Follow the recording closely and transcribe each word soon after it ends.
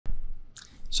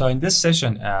So in this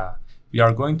session, we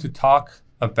are going to talk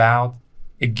about,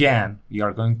 again, we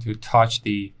are going to touch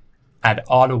the add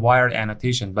auto wired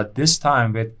annotation, but this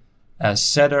time with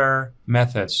setter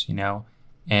methods,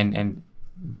 and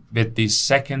with the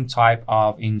second type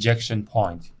of injection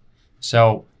point.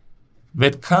 So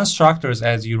with constructors,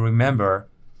 as you remember,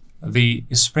 the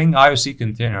Spring IOC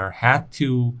container had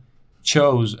to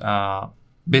choose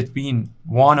between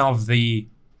one of the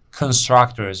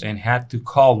constructors and had to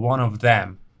call one of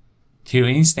them to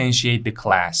instantiate the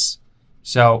class.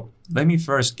 So let me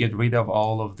first get rid of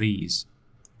all of these.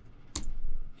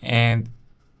 And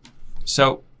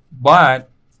so, but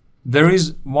there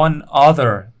is one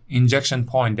other injection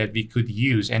point that we could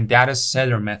use, and that is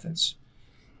setter methods.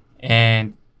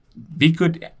 And we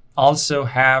could also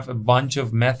have a bunch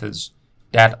of methods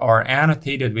that are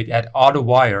annotated with add auto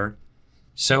wire.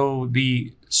 So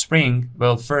the Spring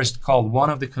will first call one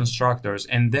of the constructors,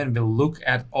 and then we'll look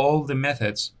at all the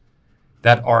methods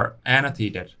that are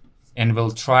annotated and we'll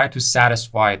try to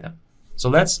satisfy them. So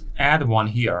let's add one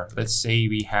here. Let's say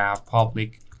we have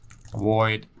public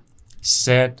void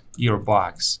set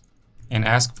gearbox and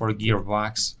ask for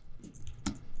gearbox,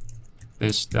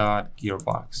 this dot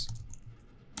gearbox.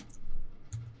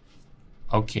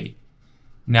 Okay,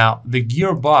 now the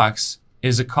gearbox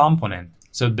is a component,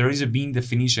 so there is a bean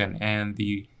definition, and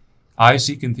the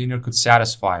IOC container could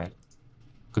satisfy it,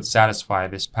 could satisfy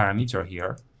this parameter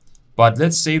here. But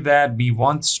let's say that we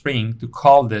want Spring to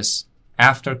call this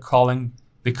after calling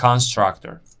the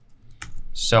constructor.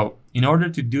 So in order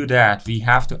to do that, we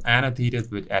have to annotate it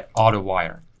with add auto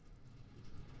wire.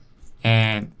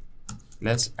 And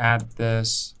let's add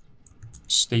this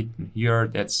statement here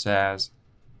that says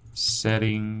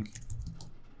setting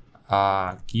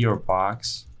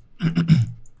gearbox.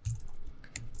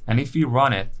 And if you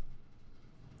run it,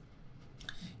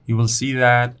 you will see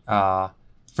that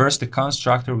first the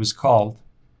constructor was called,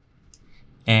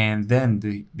 and then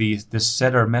the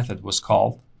setter method was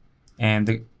called,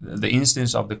 and the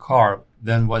instance of the car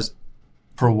then was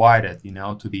provided,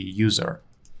 to the user.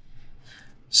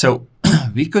 So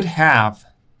we could have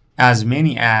as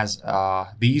many as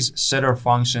these setter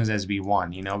functions as we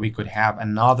want. We could have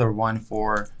another one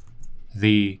for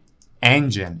the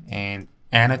engine and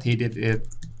annotated it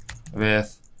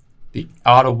with the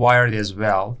auto wired as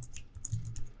well.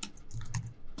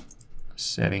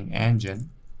 Setting engine.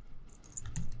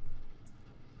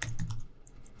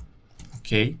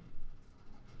 Okay.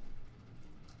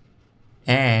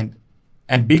 And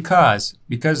because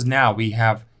now we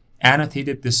have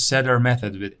annotated the setter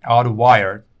method with auto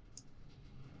wired,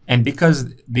 and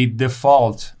because the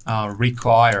default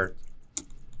required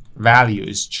value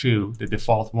is true, the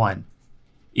default one,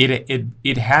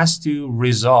 it has to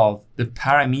resolve the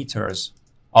parameters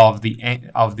of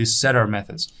the setter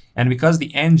methods. And because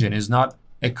the engine is not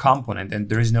a component and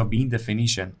there is no bean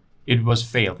definition, it was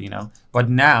failed, But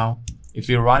now, if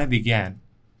you run it again,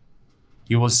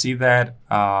 you will see that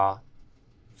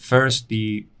first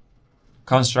the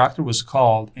constructor was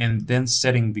called, and then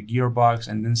setting the gearbox,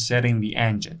 and then setting the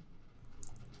engine.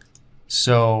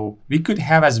 So we could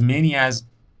have as many as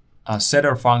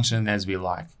setter function as we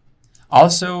like.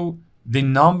 Also, the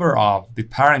number of the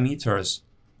parameters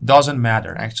doesn't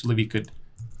matter. Actually, we could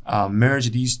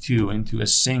merge these two into a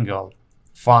single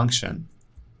function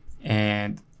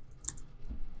and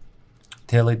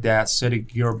tell it that set a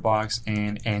gearbox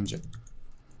and engine.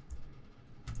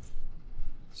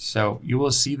 So you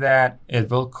will see that it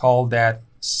will call that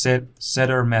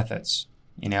setter methods,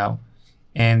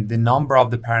 and the number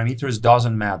of the parameters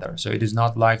doesn't matter. So it is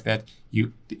not like that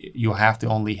you have to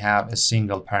only have a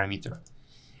single parameter.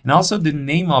 And also the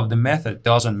name of the method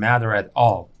doesn't matter at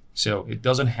all. So it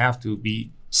doesn't have to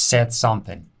be set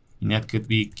something. It could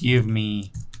be give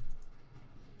me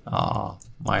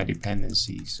my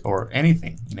dependencies or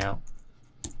anything,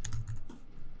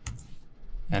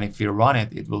 And if you run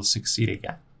it, it will succeed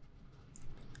again.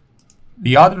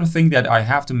 The other thing that I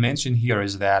have to mention here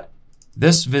is that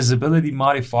this visibility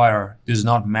modifier does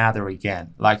not matter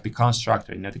again, like the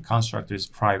constructor. The constructor is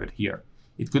private here.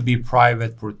 It could be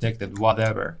private, protected,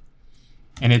 whatever.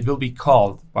 And it will be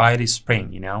called by the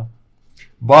Spring,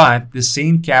 But the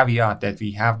same caveat that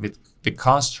we have with the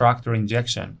constructor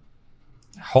injection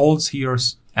holds here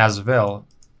as well,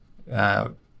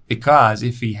 because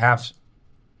if we have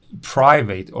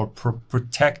private or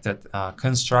protected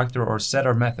constructor or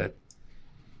setter method,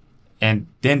 and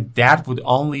then that would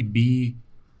only be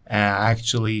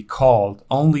actually called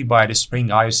only by the Spring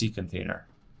IOC container.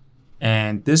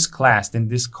 And this class, then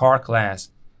this car class,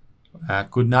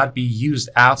 could not be used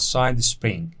outside the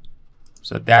Spring.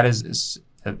 So that is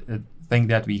a thing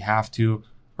that we have to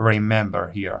remember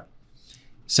here.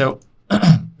 So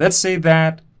let's say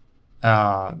that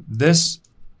this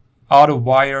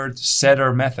auto-wired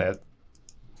setter method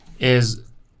is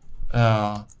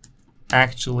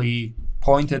actually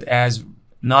pointed as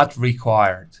not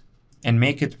required, and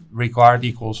make it required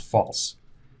equals false.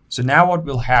 So now what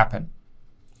will happen?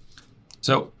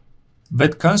 So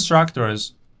with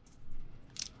constructors,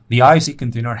 the IOC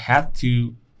container had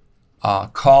to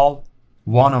call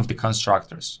one of the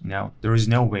constructors. There is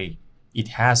no way it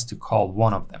has to call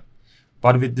one of them.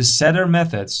 But with the setter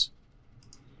methods,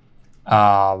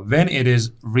 when it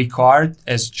is required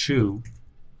as true,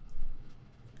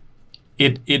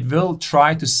 it will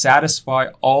try to satisfy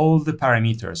all the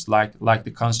parameters like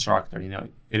the constructor.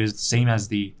 It is the same as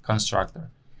the constructor.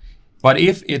 But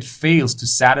if it fails to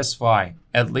satisfy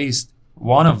at least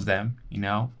one of them,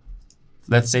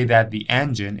 let's say that the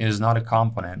engine is not a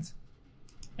component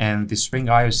and the Spring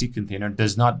IOC container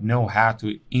does not know how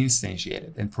to instantiate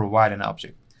it and provide an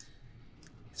object.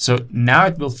 So now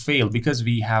it will fail because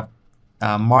we have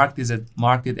marked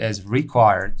it as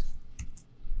required,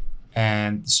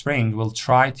 and Spring will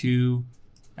try to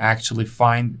actually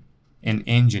find an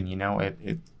engine,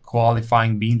 it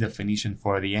qualifying being definition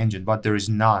for the engine, but there is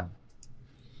none.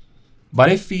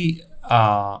 But if we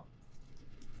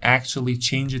actually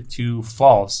change it to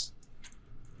false,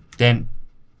 then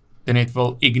it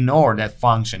will ignore that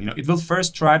function. It will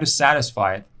first try to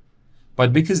satisfy it,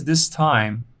 but because this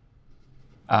time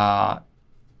at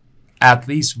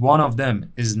least one of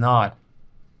them is not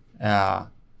having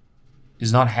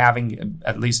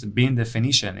at least being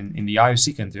definition in the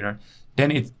IOC container,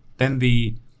 then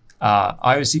the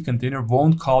IOC container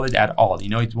won't call it at all.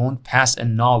 It won't pass a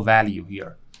null value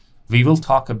here. We will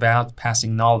talk about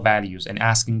passing null values and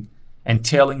asking and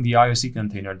telling the IOC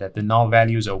container that the null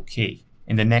value is okay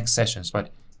in the next sessions.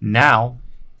 But now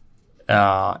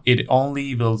it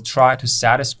only will try to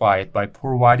satisfy it by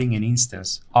providing an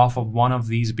instance off of one of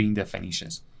these being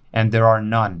definitions, and there are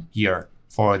none here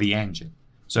for the engine,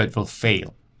 so it will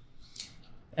fail.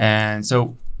 And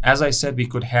so, as I said, we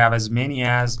could have as many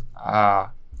as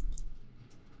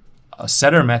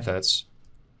setter methods,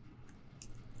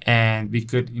 and we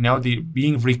could, the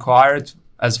being required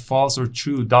as false or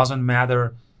true doesn't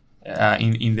matter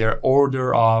in their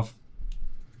order of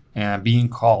being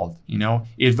called.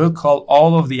 It will call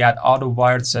all of the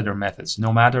auto-wired setter methods,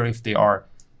 no matter if they are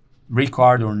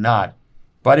required or not,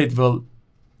 but it will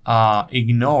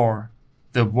ignore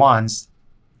the ones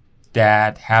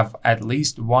that have at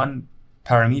least one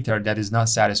parameter that is not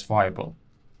satisfiable.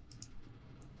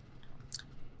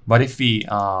 But if we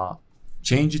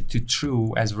change it to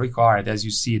true as required, as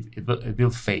you see, it will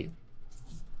fail.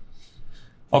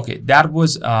 Okay, that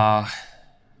was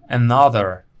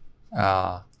another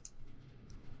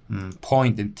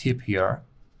point and tip here.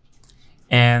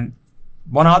 And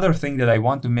one other thing that I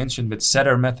want to mention with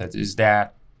setter methods is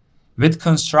that with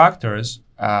constructors,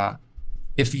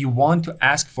 if you want to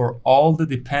ask for all the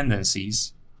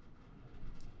dependencies,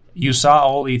 you saw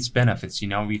all its benefits.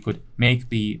 We could make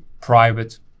the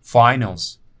private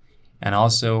finals, and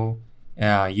also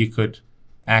you could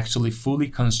actually fully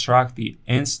construct the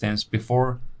instance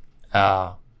before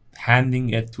handing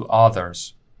it to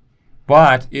others.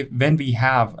 But when we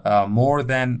have more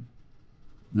than,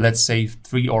 let's say,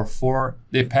 3 or 4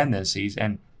 dependencies,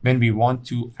 and when we want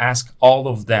to ask all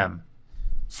of them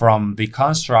from the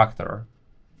constructor,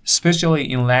 especially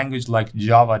in language like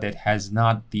Java that has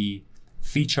not the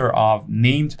feature of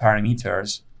named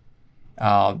parameters,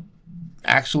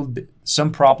 actually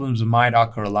some problems might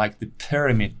occur, like the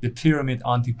pyramid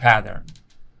anti-pattern,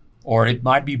 or it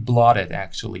might be blotted.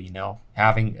 Actually,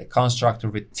 having a constructor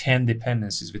with 10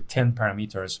 dependencies with 10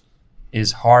 parameters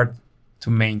is hard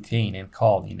to maintain and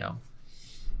call.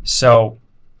 So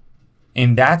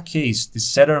in that case, the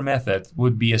setter method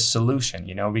would be a solution.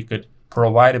 We could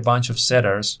provide a bunch of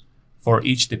setters for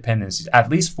each dependency, at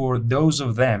least for those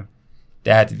of them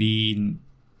that we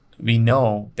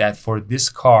know that for this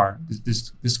car,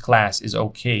 this class is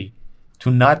okay to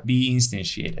not be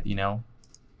instantiated,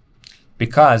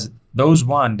 because those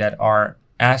one that are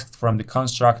asked from the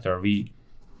constructor, we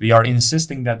are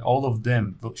insisting that all of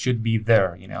them should be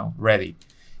there, ready.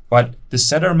 But the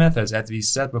setter methods, as we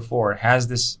said before, has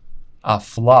this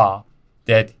flaw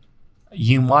that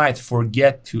you might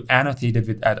forget to annotate it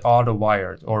with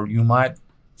auto-wired, or you might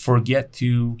forget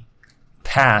to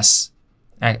pass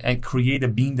and create a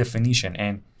being definition,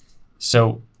 and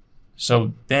so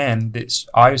then this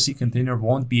IOC container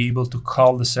won't be able to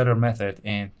call the setter method,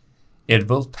 and it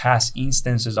will pass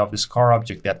instances of this car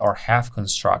object that are half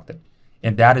constructed,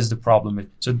 and that is the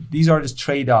problem. So these are the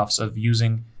trade-offs of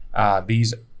using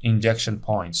these injection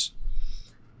points.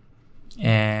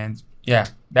 And yeah,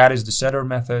 that is the setter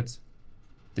method,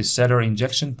 the setter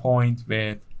injection point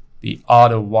with the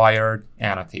auto wired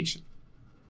annotation.